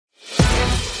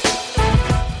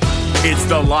It's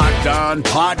the Locked On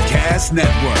Podcast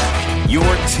Network, your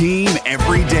team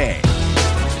every day.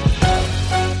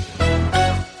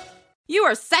 You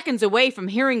are seconds away from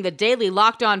hearing the daily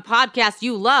Locked On podcast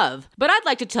you love, but I'd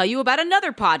like to tell you about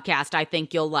another podcast I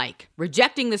think you'll like.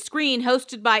 Rejecting the Screen,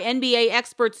 hosted by NBA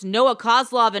experts Noah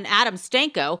Kozlov and Adam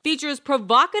Stanko, features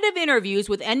provocative interviews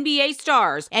with NBA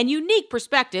stars and unique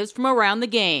perspectives from around the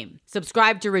game.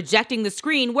 Subscribe to Rejecting the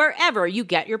Screen wherever you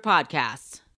get your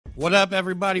podcasts. What up,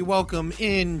 everybody? Welcome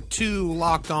into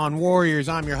Locked On Warriors.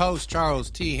 I'm your host, Charles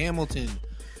T. Hamilton.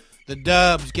 The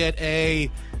Dubs get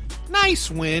a nice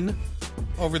win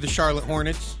over the Charlotte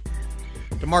Hornets.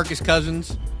 DeMarcus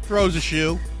Cousins throws a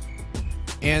shoe,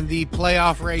 and the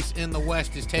playoff race in the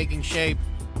West is taking shape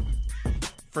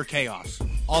for chaos.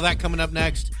 All that coming up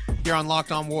next here on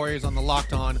Locked On Warriors on the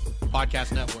Locked On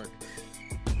Podcast Network.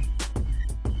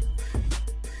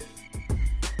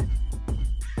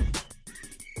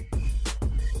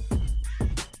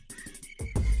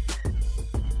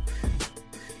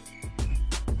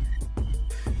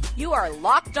 You are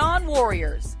Locked On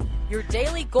Warriors, your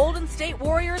daily Golden State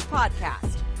Warriors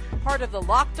podcast. Part of the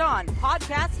Locked On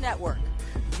Podcast Network,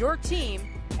 your team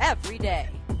every day.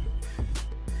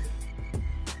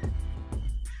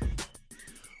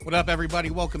 What up, everybody?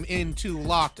 Welcome into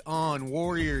Locked On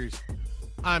Warriors.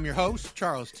 I'm your host,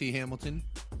 Charles T. Hamilton.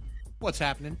 What's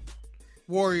happening?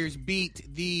 Warriors beat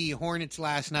the Hornets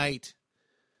last night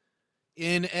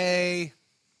in it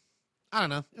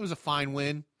was a fine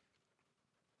win.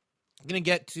 I'm going to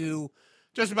get to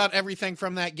just about everything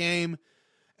from that game.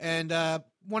 And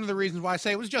one of the reasons why I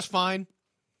say it was just fine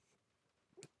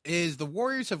is the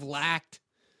Warriors have lacked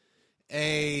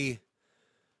it's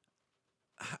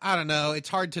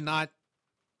hard to not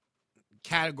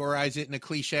categorize it in a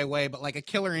cliche way, but like a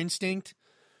killer instinct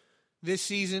this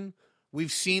season.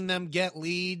 We've seen them get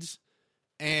leads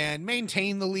and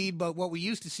maintain the lead, but what we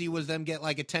used to see was them get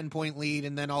like a 10-point lead,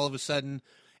 and then all of a sudden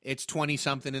it's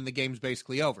 20-something and the game's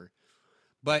basically over.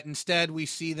 But instead, we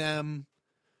see them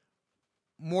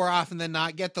more often than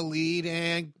not get the lead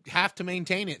and have to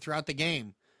maintain it throughout the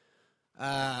game.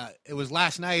 It was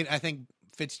last night, I think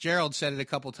Fitzgerald said it a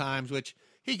couple times, which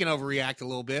he can overreact a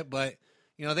little bit, but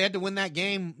they had to win that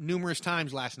game numerous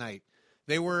times last night.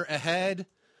 They were ahead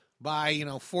by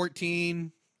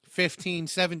 14, 15,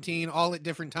 17, all at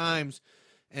different times,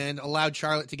 and allowed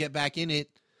Charlotte to get back in it,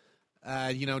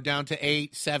 down to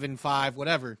 8, 7, 5,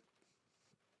 whatever.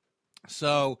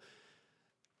 So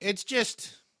it's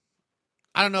just,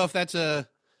 I don't know if that's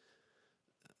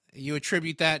you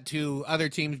attribute that to other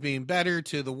teams being better,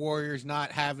 to the Warriors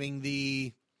not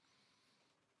having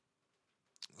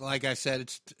like I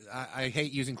said, I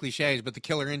hate using cliches, but the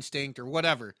killer instinct or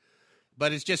whatever.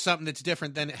 But it's just something that's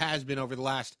different than it has been over the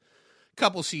last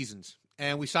couple seasons.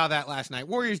 And we saw that last night.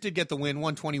 Warriors did get the win,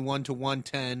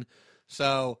 121-110.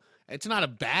 So it's not a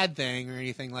bad thing or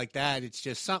anything like that. It's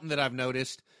just something that I've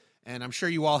noticed. And I'm sure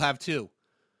you all have too.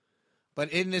 But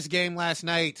in this game last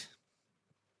night,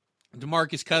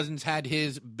 DeMarcus Cousins had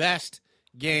his best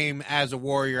game as a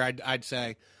Warrior, I'd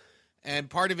say. And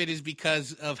part of it is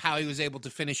because of how he was able to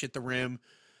finish at the rim,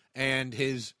 and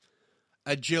his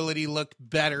agility looked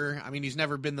better. I mean, he's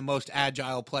never been the most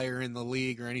agile player in the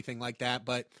league or anything like that,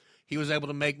 but he was able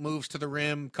to make moves to the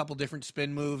rim, a couple different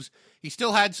spin moves. He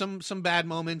still had some bad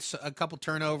moments, a couple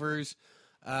turnovers,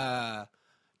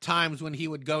 times when he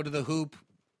would go to the hoop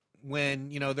when,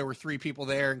 there were three people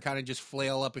there and kind of just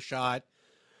flail up a shot.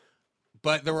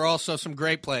 But there were also some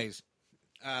great plays,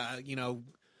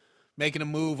 making a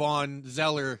move on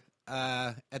Zeller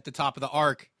at the top of the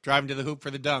arc, driving to the hoop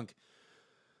for the dunk.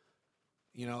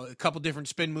 A couple different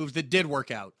spin moves that did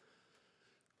work out.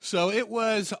 So it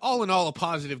was all in all a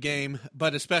positive game,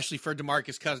 but especially for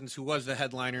DeMarcus Cousins, who was the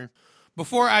headliner.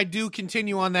 Before I do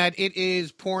continue on that, it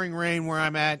is pouring rain where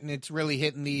I'm at, and it's really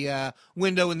hitting the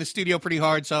window in the studio pretty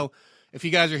hard. So if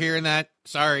you guys are hearing that,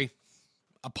 sorry.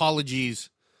 Apologies.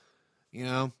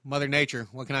 Mother Nature,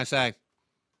 what can I say?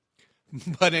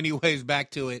 But anyways,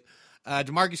 back to it.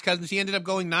 DeMarcus Cousins, he ended up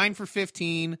going 9 for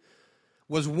 15,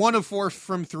 was 1 of 4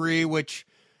 from 3, which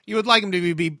you would like him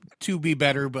to be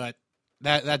better, but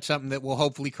that's something that will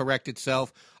hopefully correct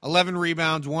itself. 11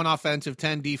 rebounds, 1 offensive,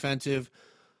 10 defensive.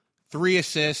 3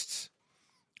 assists,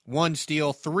 1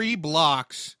 steal, 3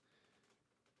 blocks.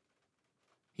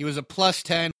 He was a plus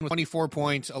 10 with 24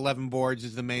 points, 11 boards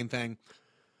is the main thing.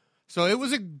 So it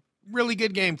was a really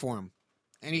good game for him.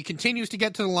 And he continues to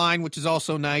get to the line, which is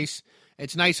also nice.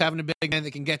 It's nice having a big man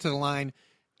that can get to the line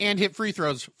and hit free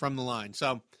throws from the line.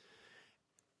 So,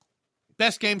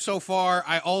 best game so far.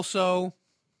 I also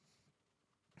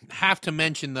have to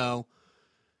mention, though,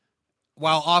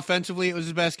 while offensively it was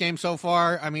his best game so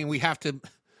far, I mean, we have to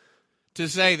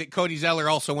say that Cody Zeller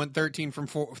also went 13 for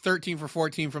 14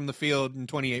 from the field and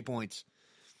 28 points.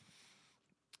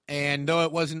 And though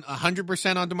it wasn't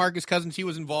 100% on DeMarcus Cousins, he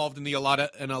was involved in a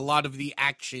lot of the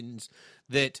actions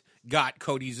that got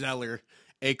Cody Zeller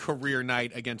a career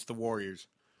night against the Warriors.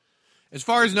 As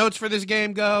far as notes for this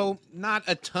game go, not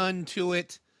a ton to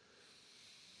it.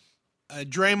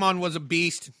 Draymond was a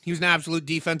beast. He was an absolute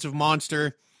defensive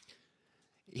monster.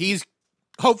 He's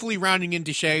hopefully rounding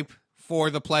into shape for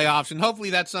the playoffs, and hopefully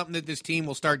that's something that this team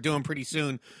will start doing pretty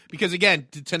soon. Because, again,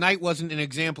 tonight wasn't an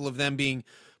example of them being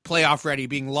playoff ready,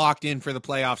 being locked in for the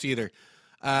playoffs either.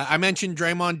 I mentioned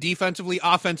Draymond defensively,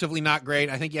 offensively not great.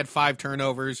 I think he had 5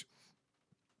 turnovers.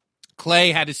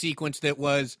 Clay had a sequence that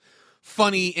was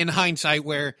funny in hindsight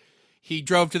where he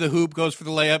drove to the hoop, goes for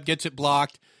the layup, gets it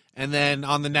blocked, and then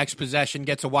on the next possession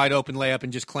gets a wide open layup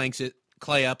and just clanks it,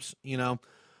 Clay-ups, you know.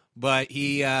 But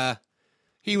he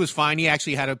was fine. He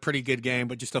actually had a pretty good game,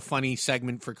 but just a funny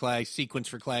sequence for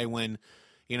Clay when,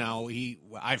 you know,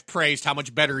 I've praised how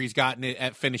much better he's gotten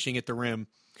at finishing at the rim.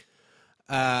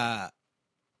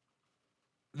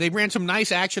 They ran some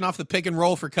nice action off the pick and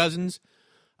roll for Cousins.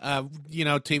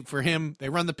 For him, they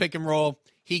run the pick and roll.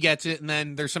 He gets it, and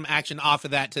then there's some action off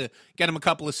of that to get him a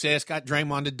couple assists. Got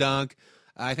Draymond to dunk.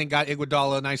 I think got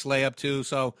Iguodala a nice layup too.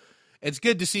 So it's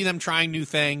good to see them trying new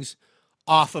things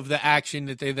off of the action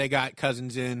that they got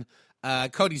Cousins in.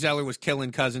 Cody Zeller was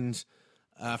killing Cousins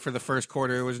for the first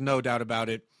quarter. There was no doubt about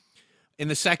it. In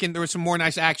the second, there was some more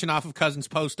nice action off of Cousins'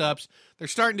 post-ups. They're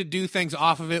starting to do things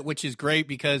off of it, which is great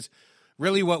because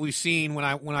really what we've seen when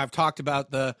I've talked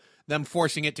about them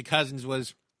forcing it to Cousins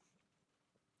was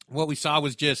what we saw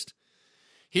was just,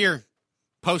 here,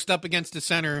 post up against the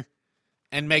center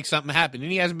and make something happen.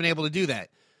 And he hasn't been able to do that.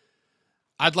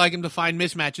 I'd like him to find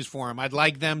mismatches for him. I'd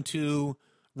like them to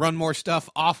run more stuff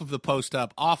off of the post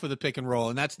up, off of the pick and roll.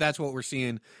 And that's what we're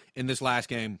seeing in this last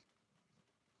game.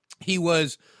 He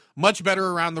was much better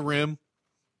around the rim,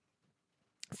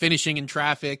 finishing in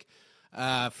traffic,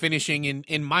 finishing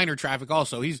in minor traffic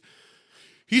also. He's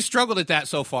struggled at that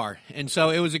so far. And so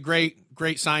it was a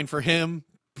great sign for him,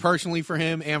 personally for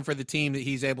him, and for the team that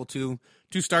he's able to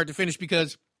start to finish,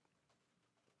 because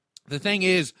the thing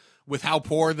is, with how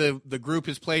poor the group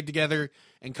has played together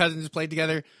and Cousins has played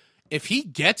together, if he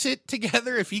gets it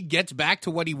together, if he gets back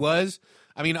to what he was,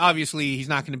 I mean, obviously he's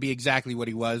not going to be exactly what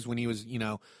he was when he was,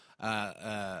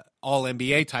 all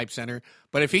NBA type center,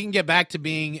 but if he can get back to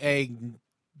being a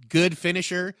good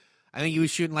finisher, I think he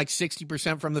was shooting like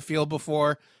 60% from the field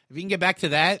before. If he can get back to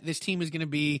that, this team is going to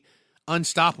be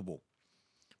unstoppable.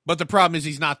 But the problem is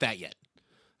he's not that yet.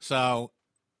 So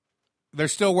they're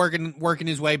still working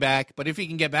his way back. But if he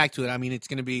can get back to it, I mean, it's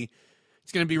going to be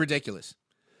ridiculous.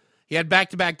 He had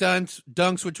back-to-back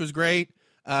dunks, which was great.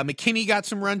 McKinney got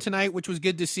some run tonight, which was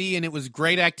good to see, and it was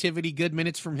great activity, good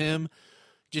minutes from him.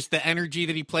 Just the energy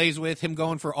that he plays with, him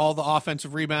going for all the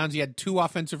offensive rebounds. He had 2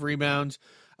 offensive rebounds,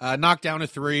 knocked down a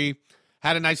 3,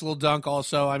 had a nice little dunk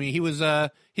also. I mean, he was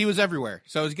everywhere.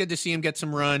 So it was good to see him get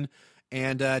some run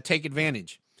and take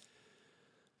advantage.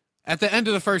 At the end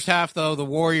of the first half, though, the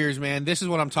Warriors, man, this is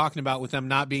what I'm talking about with them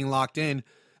not being locked in.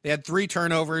 They had 3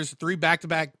 turnovers, 3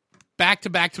 back-to-back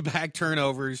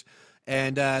turnovers,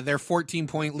 and their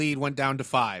 14-point lead went down to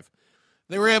 5.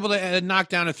 They were able to knock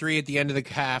down a 3 at the end of the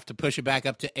half to push it back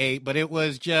up to 8, but it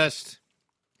was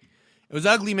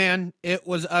ugly, man. It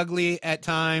was ugly at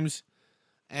times,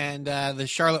 and the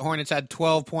Charlotte Hornets had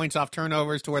 12 points off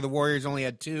turnovers to where the Warriors only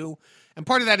had 2, and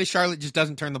part of that is Charlotte just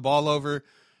doesn't turn the ball over,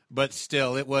 but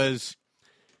still, it was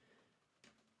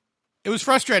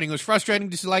frustrating. It was frustrating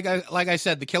to see, like I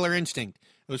said, the killer instinct.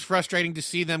 It was frustrating to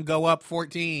see them go up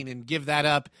 14 and give that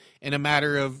up in a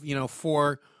matter of,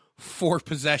 four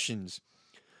possessions.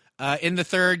 In the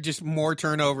third, just more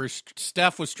turnovers.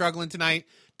 Steph was struggling tonight,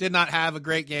 did not have a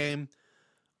great game.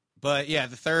 But, yeah,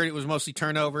 the third, it was mostly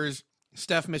turnovers.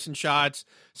 Steph missing shots.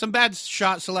 Some bad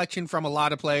shot selection from a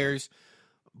lot of players.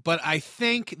 But I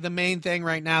think the main thing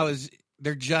right now is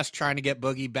they're just trying to get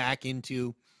Boogie back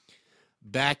into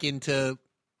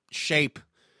shape.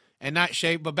 And not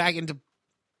shape, but back into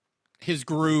his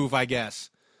groove, I guess.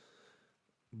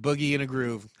 Boogie in a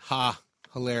groove.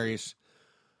 Hilarious.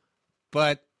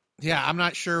 But yeah, I'm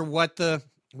not sure what the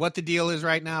deal is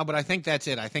right now, but I think that's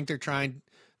it. I think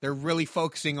they're really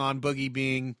focusing on Boogie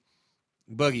being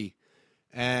Boogie.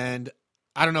 And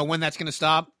I don't know when that's going to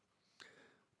stop,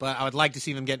 but I would like to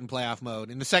see them get in playoff mode.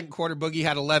 In the second quarter, Boogie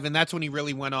had 11. That's when he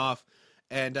really went off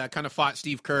and kind of fought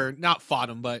Steve Kerr. Not fought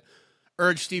him, but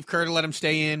urged Steve Kerr to let him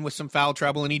stay in with some foul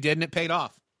trouble, and he did, and it paid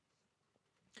off.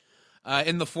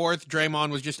 In the fourth,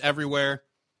 Draymond was just everywhere.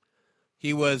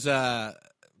 He was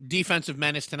defensive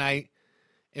menace tonight.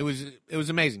 It was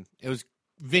amazing. It was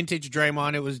vintage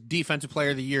Draymond. It was defensive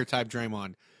player of the year type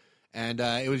Draymond. And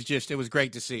it was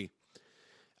great to see.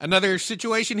 Another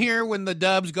situation here when the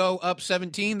Dubs go up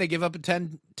 17, they give up a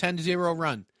 10-0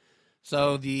 run.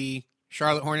 So the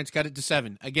Charlotte Hornets got it to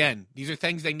 7. Again, these are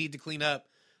things they need to clean up.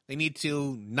 They need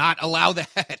to not allow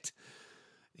that.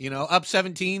 Up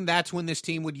 17, that's when this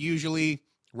team would usually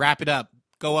wrap it up,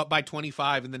 go up by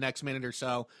 25 in the next minute or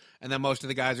so, and then most of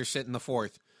the guys are sitting the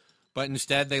fourth. But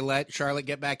instead, they let Charlotte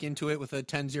get back into it with a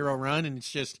 10-0 run, and it's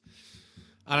just,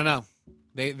 I don't know.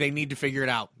 They need to figure it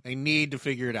out. They need to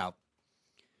figure it out.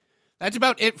 That's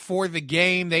about it for the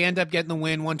game. They end up getting the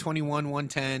win,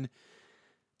 121-110.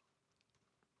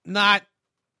 Not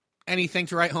anything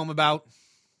to write home about,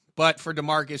 but for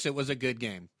DeMarcus, it was a good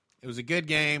game. It was a good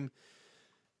game,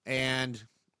 and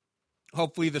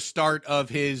hopefully the start of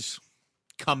his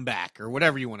comeback, or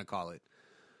whatever you want to call it.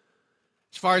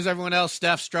 As far as everyone else,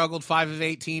 Steph struggled, 5 of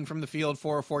 18 from the field,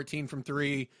 4 of 14 from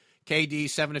 3. KD,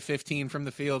 7 of 15 from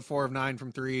the field, 4 of 9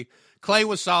 from 3. Clay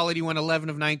was solid. He went 11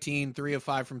 of 19, 3 of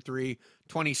 5 from 3,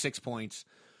 26 points.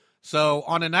 So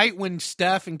on a night when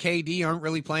Steph and KD aren't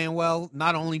really playing well,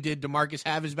 not only did DeMarcus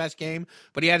have his best game,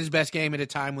 but he had his best game at a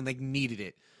time when they needed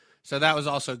it. So that was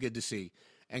also good to see.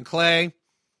 And Clay,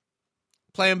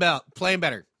 playing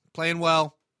better, playing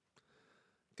well.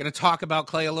 Going to talk about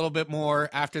Clay a little bit more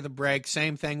after the break.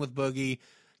 Same thing with Boogie.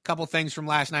 A couple things from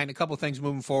last night and a couple things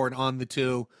moving forward on the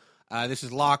two. This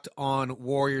is Locked On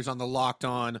Warriors on the Locked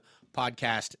On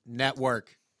Podcast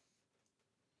Network.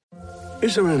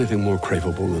 Is there anything more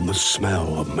craveable than the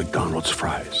smell of McDonald's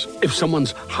fries? If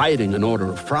someone's hiding an order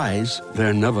of fries,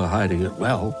 they're never hiding it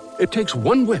well. It takes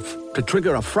one whiff to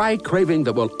trigger a fry craving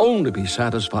that will only be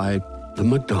satisfied the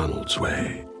McDonald's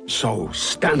way. So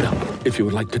stand up if you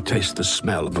would like to taste the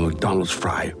smell of a McDonald's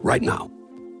fry right now.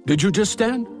 Did you just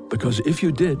stand? Because if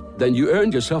you did, then you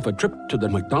earned yourself a trip to the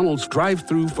McDonald's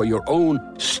drive-thru for your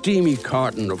own steamy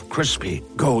carton of crispy,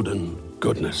 golden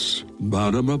goodness.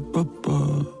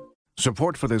 Ba-da-ba-ba-ba.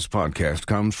 Support for this podcast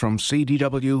comes from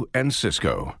CDW and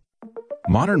Cisco.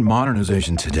 Modern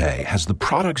modernization today has the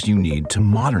products you need to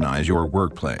modernize your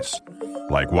workplace,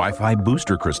 like Wi-Fi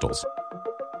booster crystals.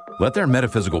 Let their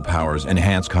metaphysical powers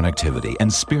enhance connectivity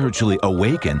and spiritually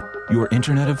awaken your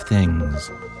Internet of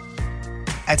Things.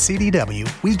 At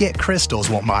CDW, we get crystals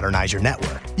won't modernize your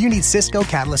network. You need Cisco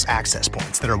Catalyst access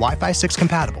points that are Wi-Fi 6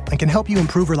 compatible and can help you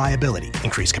improve reliability,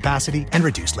 increase capacity, and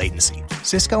reduce latency.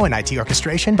 Cisco and IT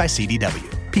orchestration by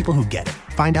CDW. People who get it.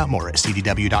 Find out more at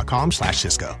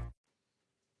cdw.com/Cisco.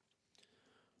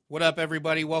 What up,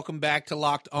 everybody? Welcome back to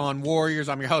Locked On Warriors.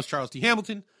 I'm your host, Charles T.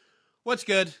 Hamilton. What's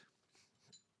good?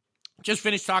 Just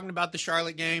finished talking about the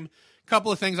Charlotte game. A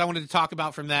couple of things I wanted to talk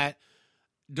about from that.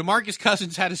 DeMarcus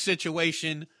Cousins had a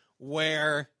situation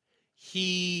where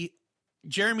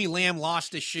Jeremy Lamb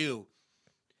lost a shoe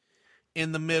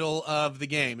in the middle of the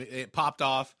game. It popped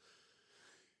off.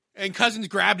 And Cousins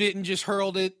grabbed it and just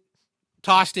hurled it,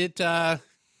 tossed it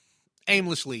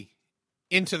aimlessly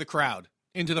into the crowd,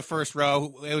 into the first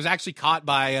row. It was actually caught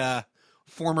by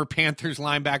former Panthers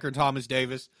linebacker Thomas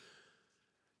Davis.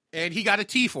 And he got a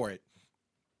T for it.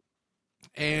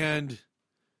 And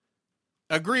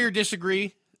agree or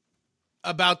disagree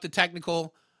about the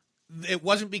technical, it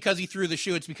wasn't because he threw the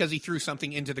shoe, it's because he threw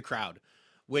something into the crowd,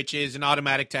 which is an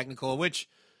automatic technical, which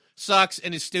sucks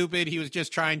and is stupid. He was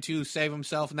just trying to save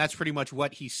himself, and that's pretty much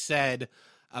what he said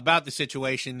about the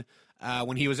situation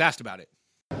when he was asked about it.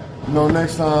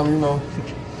 Next time, I'll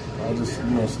just,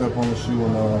 step on the shoe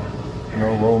and,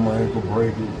 roll my ankle,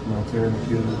 break it, tear the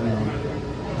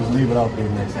Achilles, just leave it out there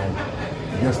next time.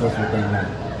 I guess that's what they want.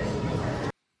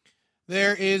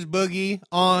 There is Boogie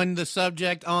on the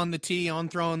subject, on the tee, on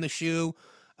throwing the shoe.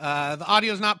 The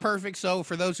audio's not perfect, so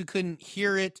for those who couldn't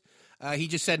hear it, he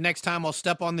just said, next time I'll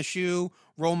step on the shoe,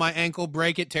 roll my ankle,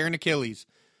 break it, tear an Achilles.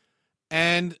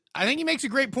 And I think he makes a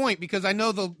great point because I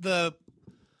know the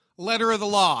letter of the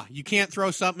law. You can't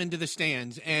throw something into the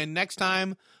stands. And next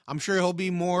time, I'm sure he'll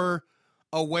be more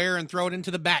aware and throw it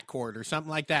into the backcourt or something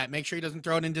like that. Make sure he doesn't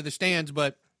throw it into the stands.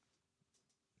 But,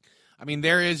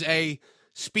 there is a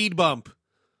speed bump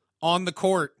on the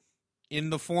court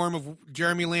in the form of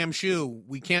Jeremy Lamb's shoe.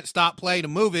 We can't stop play to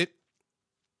move it.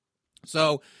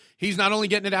 So he's not only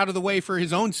getting it out of the way for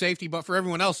his own safety, but for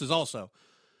everyone else's also.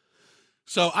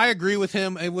 So I agree with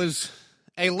him. It was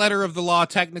a letter of the law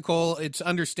technical. It's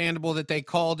understandable that they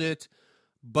called it,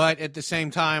 but at the same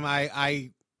time,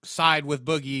 I side with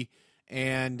Boogie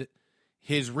and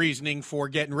his reasoning for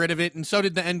getting rid of it, and so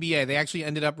did the NBA. They actually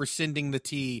ended up rescinding the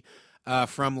T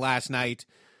from last night.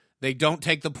 They don't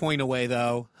take the point away,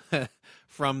 though,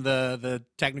 from the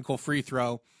technical free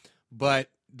throw, but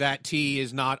that tee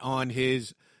is not on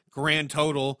his grand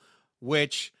total,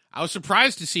 which I was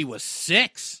surprised to see was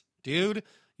 6, dude.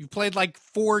 You've played like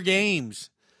 4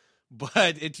 games,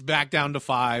 but it's back down to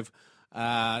 5.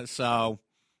 So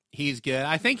he's good.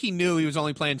 I think he knew he was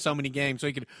only playing so many games so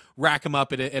he could rack them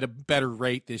up at a better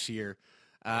rate this year.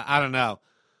 I don't know.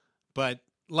 But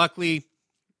luckily,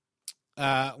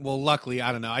 I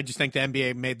don't know. I just think the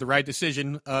NBA made the right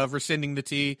decision of rescinding the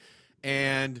tee,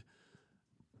 and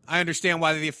I understand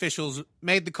why the officials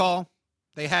made the call.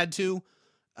 They had to.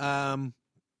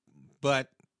 But,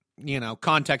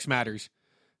 context matters.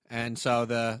 And so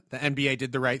the NBA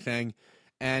did the right thing.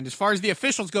 And as far as the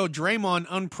officials go, Draymond,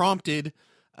 unprompted,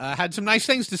 had some nice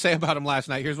things to say about him last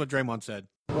night. Here's what Draymond said.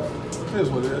 Here's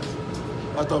what it is.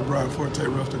 I thought Brian Forte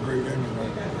refed a great game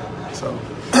tonight. So,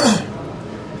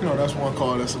 that's one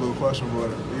call that's a little questionable,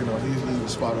 but, he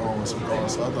was spot on with some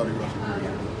calls, so I thought he refed a great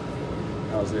game.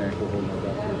 How's the ankle holding up?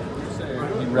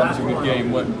 He refed a good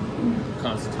game. What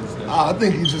constitutes that? I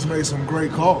think he just made some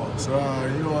great calls.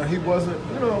 He wasn't,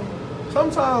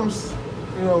 sometimes,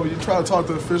 you try to talk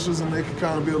to officials and they can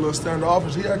kind of be a little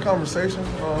standoffish. He had conversation,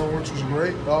 which was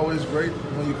great, always great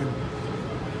when you can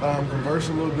converse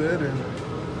a little bit. And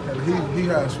he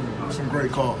had some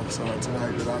great calls tonight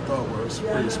that I thought was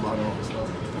pretty spot on. So,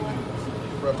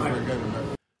 refed a great game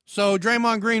tonight. So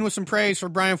Draymond Green with some praise for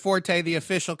Brian Forte, the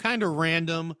official, kind of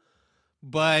random,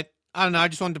 but I don't know. I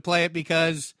just wanted to play it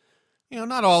because,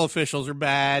 not all officials are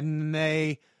bad, and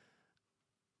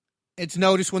it's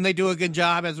noticed when they do a good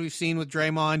job, as we've seen with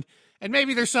Draymond, and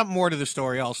maybe there's something more to the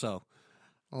story also.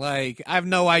 Like, I have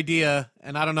no idea,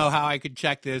 and I don't know how I could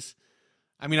check this.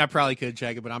 I mean, I probably could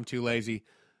check it, but I'm too lazy.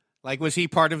 Like, was he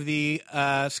part of the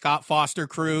Scott Foster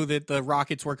crew that the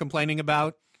Rockets were complaining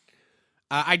about?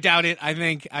 I doubt it.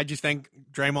 I just think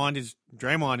Draymond is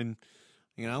Draymond,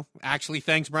 and actually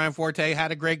thinks Brian Forte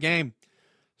had a great game.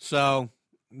 So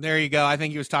there you go. I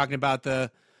think he was talking about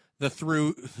the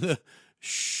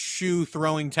shoe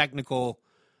throwing technical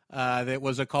that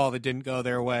was a call that didn't go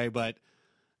their way, but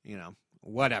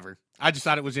whatever. I just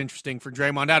thought it was interesting for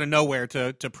Draymond out of nowhere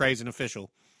to praise an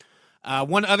official.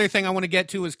 One other thing I want to get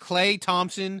to is Klay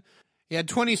Thompson. He had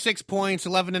 26 points,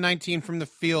 11 to 19 from the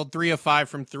field, 3 of 5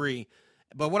 from 3.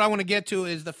 But what I want to get to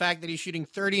is the fact that he's shooting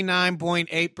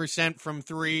 39.8% from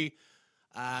 3.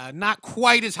 Not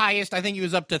quite his highest. I think he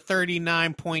was up to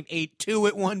 39.82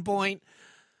 at one point.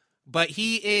 But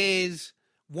he is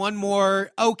one more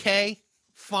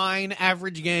fine,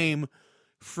 average game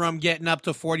from getting up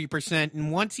to 40%.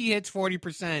 And once he hits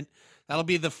 40%, that'll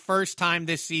be the first time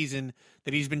this season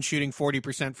that he's been shooting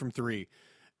 40% from 3.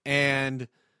 And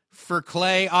for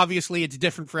Klay, obviously it's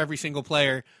different for every single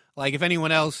player. Like if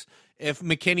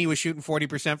McKinney was shooting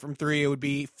 40% from 3, it would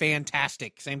be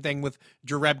fantastic. Same thing with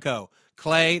Jerebko.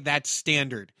 Klay, that's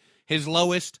standard. His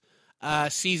lowest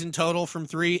season total from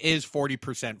 3 is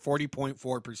 40%,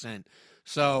 40.4%.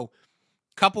 So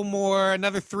couple more,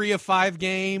 another 3 of 5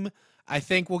 game. I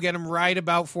think we'll get him right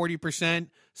about 40%.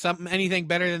 Anything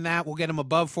better than that, we'll get him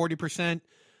above 40%.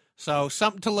 So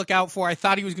something to look out for. I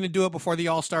thought he was going to do it before the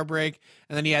All-Star break,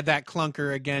 and then he had that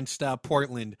clunker against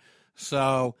Portland.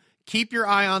 So keep your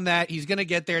eye on that. He's going to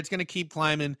get there. It's going to keep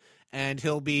climbing, and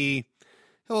he'll be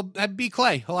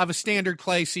Klay. He'll have a standard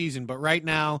Klay season, but right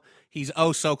now he's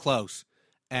so close,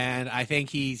 and I think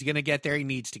he's going to get there. He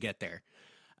needs to get there.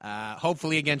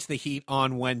 Hopefully against the Heat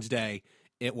on Wednesday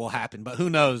it will happen, but who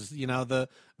knows? The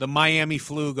Miami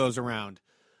flu goes around,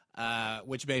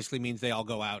 which basically means they all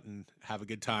go out and have a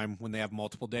good time when they have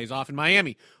multiple days off in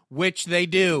Miami, which they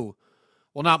do.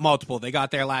 Well, not multiple. They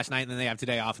got there last night, and then they have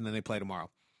today off, and then they play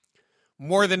tomorrow.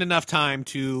 More than enough time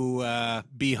to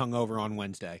be hungover on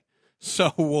Wednesday.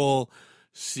 So we'll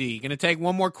see. Going to take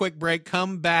one more quick break.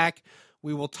 Come back.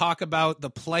 We will talk about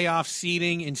the playoff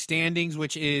seeding and standings,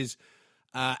 which is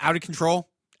out of control.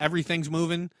 Everything's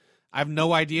moving. I have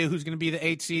no idea who's going to be the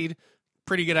 8 seed.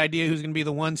 Pretty good idea who's going to be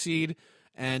the 1 seed.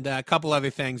 And a couple other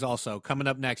things also coming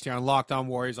up next here on Locked On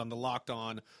Warriors on the Locked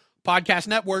On Podcast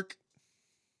Network.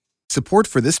 Support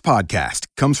for this podcast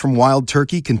comes from Wild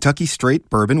Turkey Kentucky Straight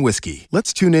Bourbon Whiskey.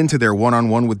 Let's tune in to their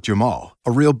one-on-one with Jamal,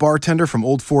 a real bartender from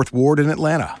Old Fourth Ward in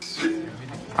Atlanta.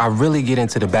 I really get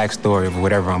into the backstory of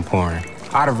whatever I'm pouring,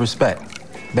 out of respect.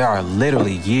 There are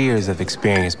literally years of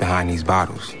experience behind these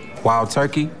bottles. Wild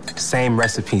Turkey, same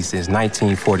recipe since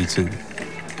 1942.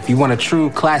 If you want a true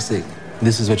classic,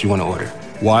 this is what you want to order.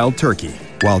 Wild Turkey.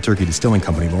 Wild Turkey Distilling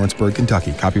Company, Lawrenceburg,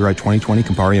 Kentucky. Copyright 2020,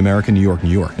 Campari American, New York,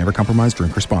 New York. Never compromise,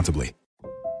 drink responsibly.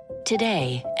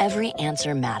 Today, every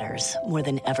answer matters more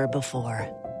than ever before.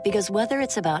 Because whether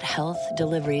it's about health,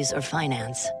 deliveries, or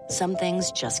finance, some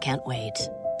things just can't wait.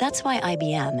 That's why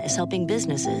IBM is helping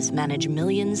businesses manage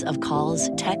millions of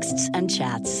calls, texts, and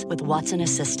chats with Watson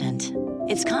Assistant.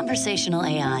 It's conversational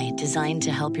AI designed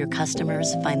to help your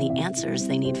customers find the answers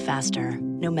they need faster,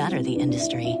 no matter the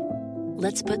industry.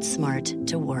 Let's put smart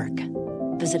to work.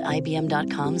 Visit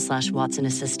IBM.com/Watson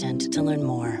Assistant to learn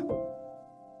more.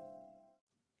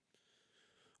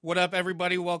 What up,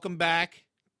 everybody? Welcome back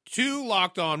to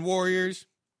Locked On Warriors.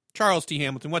 Charles T.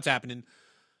 Hamilton, what's happening?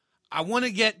 I want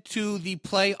to get to the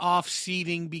playoff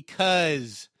seeding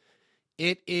because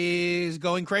it is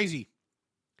going crazy.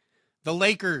 The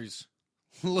Lakers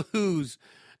lose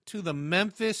to the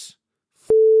Memphis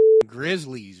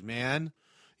Grizzlies, man.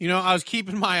 You know, I was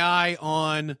keeping my eye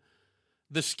on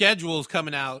the schedules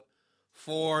coming out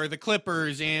for the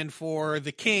Clippers and for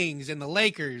the Kings and the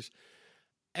Lakers.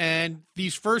 And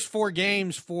these first 4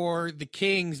 games for the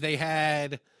Kings, they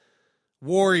had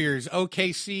Warriors,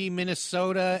 OKC,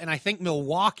 Minnesota, and I think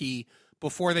Milwaukee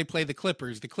before they played the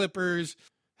Clippers. The Clippers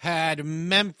had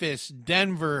Memphis,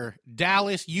 Denver,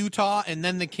 Dallas, Utah, and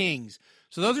then the Kings.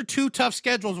 So those are 2 tough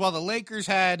schedules, while the Lakers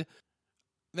had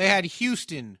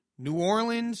Houston, New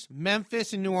Orleans,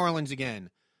 Memphis, and New Orleans again.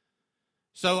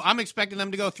 So I'm expecting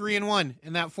them to go 3-1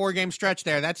 in that 4-game stretch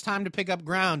there. That's time to pick up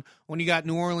ground when you got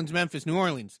New Orleans, Memphis, New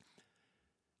Orleans.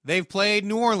 They've played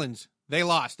New Orleans. They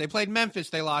lost. They played Memphis.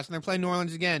 They lost. And they're playing New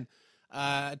Orleans again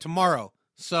tomorrow.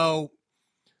 So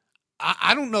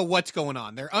I don't know what's going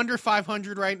on. They're under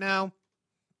 500 right now.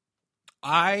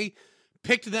 I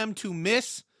picked them to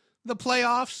miss the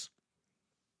playoffs.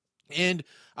 And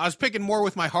I was picking more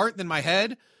with my heart than my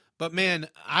head. But, man,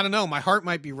 I don't know. My heart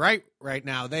might be right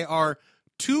now. They are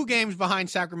 2 games behind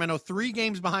Sacramento, 3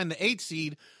 games behind the 8th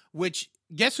seed, which,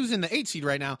 guess who's in the 8th seed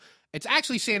right now? It's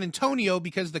actually San Antonio,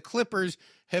 because the Clippers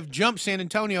have jumped San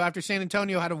Antonio after San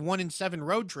Antonio had a 1-7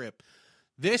 road trip.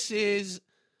 This is,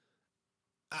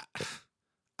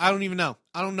 I don't even know.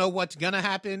 I don't know what's going to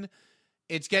happen.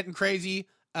 It's getting crazy.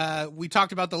 We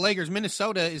talked about the Lakers.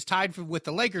 Minnesota is tied with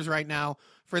the Lakers right now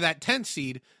for that 10th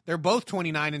seed. They're both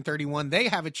 29 and 31. They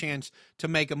have a chance to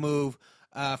make a move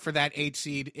for that 8th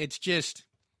seed. It's just,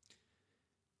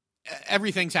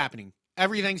 everything's happening.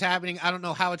 Everything's happening. I don't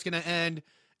know how it's going to end.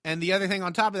 And the other thing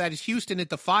on top of that is Houston at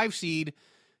the 5 seed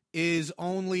is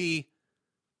only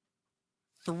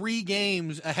 3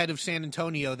 games ahead of San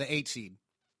Antonio, the 8 seed.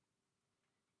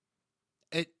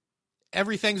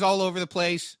 Everything's all over the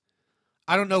place.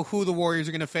 I don't know who the Warriors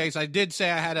are going to face. I did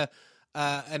say I had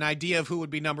an idea of who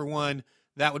would be number 1.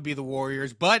 That would be the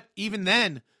Warriors. But even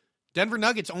then, Denver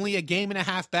Nuggets only a game and a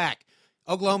half back.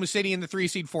 Oklahoma City in the 3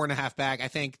 seed, 4.5 back. I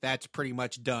think that's pretty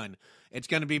much done. It's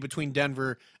going to be between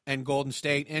Denver and Golden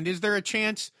State. And is there a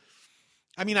chance?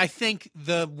 I mean, I think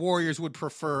the Warriors would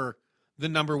prefer the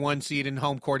number 1 seed and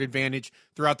home court advantage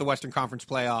throughout the Western Conference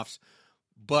playoffs.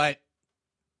 But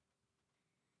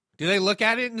do they look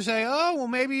at it and say, oh, well,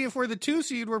 maybe if we're the 2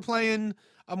 seed, we're playing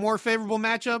a more favorable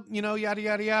matchup, yada,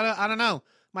 yada, yada. I don't know.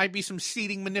 Might be some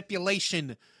seeding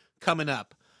manipulation coming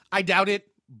up. I doubt it,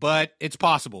 but it's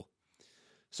possible.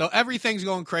 So everything's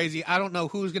going crazy. I don't know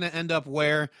who's going to end up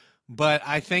where, but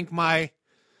I think my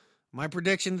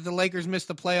prediction that the Lakers miss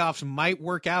the playoffs might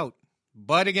work out.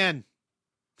 But again,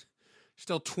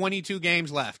 still 22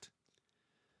 games left.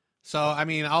 So, I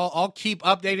mean, I'll keep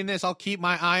updating this. I'll keep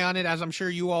my eye on it, as I'm sure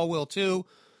you all will too.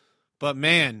 But,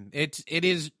 man, it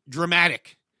is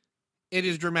dramatic. It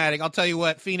is dramatic. I'll tell you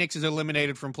what, Phoenix is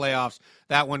eliminated from playoffs.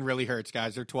 That one really hurts,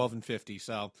 guys. They're 12 and 50.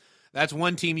 So that's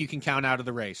one team you can count out of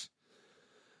the race.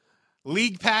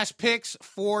 League Pass picks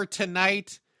for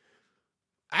tonight.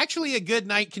 Actually a good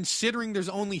night considering there's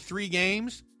only 3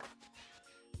 games.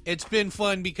 It's been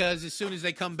fun because as soon as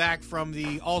they come back from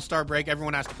the All-Star break,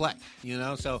 everyone has to play,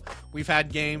 So we've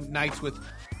had game nights with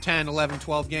 10, 11,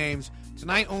 12 games.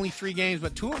 Tonight, only 3 games,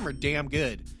 but 2 of them are damn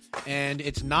good. And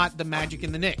it's not the Magic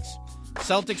and the Knicks.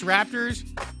 Celtics, Raptors,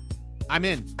 I'm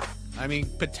in. I mean,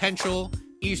 potential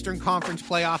Eastern Conference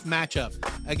playoff matchup.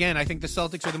 Again, I think the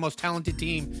Celtics are the most talented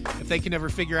team. If they can ever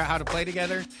figure out how to play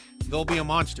together, they'll be a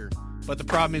monster. But the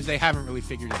problem is they haven't really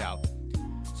figured it out.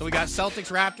 So we got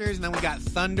Celtics, Raptors, and then we got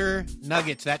Thunder,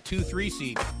 Nuggets, that 2-3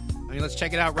 seed. I mean, let's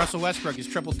check it out. Russell Westbrook, his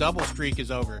triple-double streak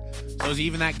is over. So is he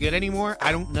even that good anymore?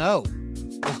 I don't know.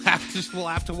 We'll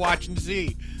have to watch and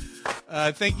see.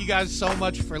 Thank you guys so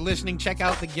much for listening. Check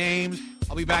out the games.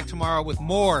 I'll be back tomorrow with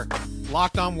more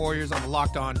Locked On Warriors on the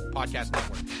Locked On Podcast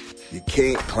Network. You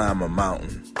can't climb a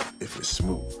mountain if it's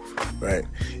smooth, right?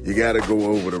 You got to go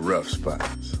over the rough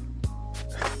spots.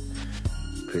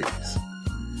 Peace.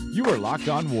 You are Locked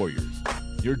On Warriors,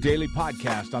 your daily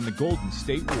podcast on the Golden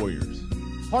State Warriors.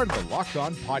 part of the Locked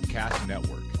On Podcast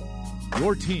Network.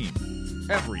 Your team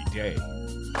every day.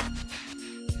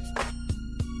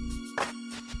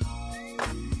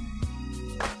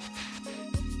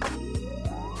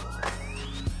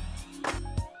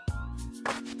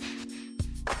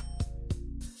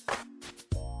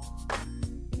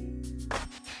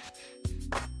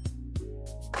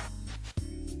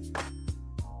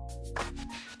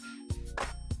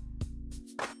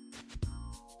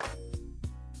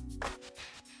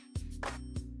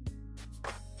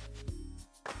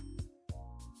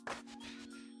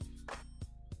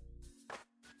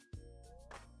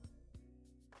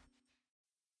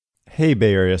 Hey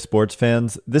Bay Area sports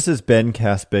fans, this is Ben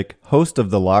Kaspick, host of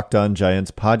the Locked On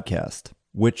Giants podcast,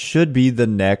 which should be the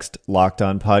next Locked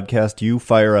On podcast you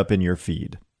fire up in your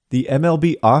feed. The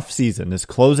MLB offseason is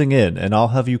closing in, and I'll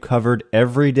have you covered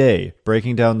every day,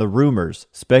 breaking down the rumors,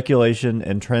 speculation,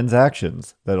 and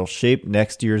transactions that'll shape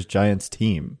next year's Giants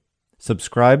team.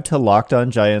 Subscribe to Locked On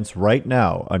Giants right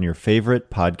now on your favorite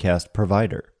podcast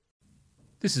provider.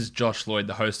 This is Josh Lloyd,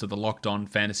 the host of the Locked On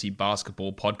Fantasy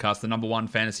Basketball Podcast, the number one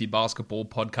fantasy basketball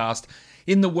podcast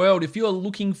in the world. If you're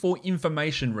looking for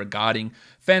information regarding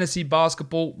fantasy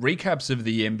basketball, recaps of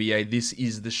the NBA, this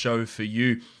is the show for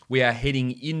you. We are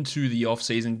heading into the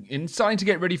offseason and starting to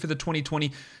get ready for the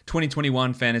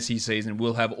 2020-2021 fantasy season.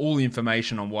 We'll have all the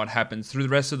information on what happens through the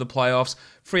rest of the playoffs,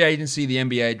 free agency, the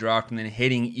NBA draft, and then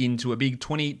heading into a big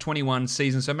 2021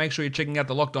 season. So make sure you're checking out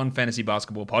the Locked On Fantasy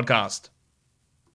Basketball Podcast.